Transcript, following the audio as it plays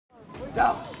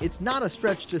It's not a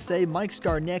stretch to say Mike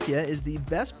Scarnecchia is the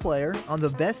best player on the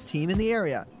best team in the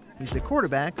area. He's the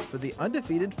quarterback for the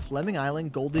undefeated Fleming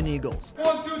Island Golden Eagles.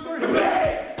 1, 2,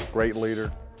 3, great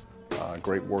leader,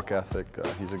 great work ethic.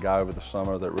 He's a guy over the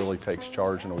summer that really takes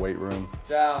charge in the weight room.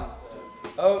 down.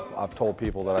 Oh. I've told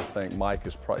people that I think Mike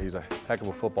is he's a heck of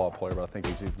a football player, but I think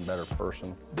he's an even better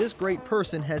person. This great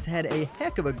person has had a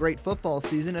heck of a great football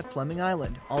season at Fleming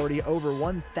Island, already over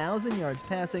 1,000 yards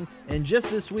passing, and just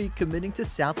this week committing to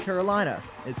South Carolina.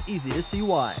 It's easy to see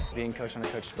why. Being coached under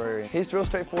Coach Spurrier, he's real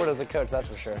straightforward as a coach, that's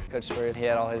for sure. Coach Spurrier, he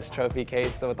had all his trophy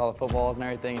case with all the footballs and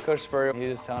everything. Coach Spurrier, he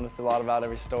was telling us a lot about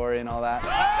every story and all that.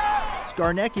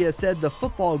 Scarnecchia said the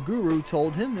football guru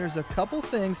told him there's a couple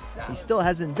things he still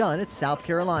hasn't done at South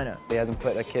Carolina. He hasn't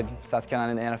put a kid in South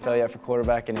Carolina in the NFL yet for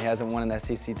quarterback, and he hasn't won an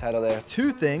SEC title there.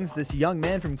 2 things this young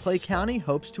man from Clay County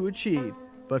hopes to achieve.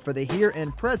 But for the here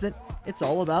and present, it's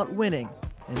all about winning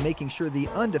and making sure the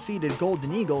undefeated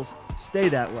Golden Eagles stay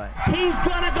that way. He's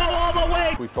gonna go all the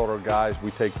way. We've told our guys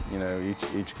we take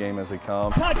each game as they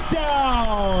come.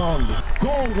 Touchdown,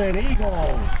 Golden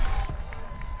Eagles.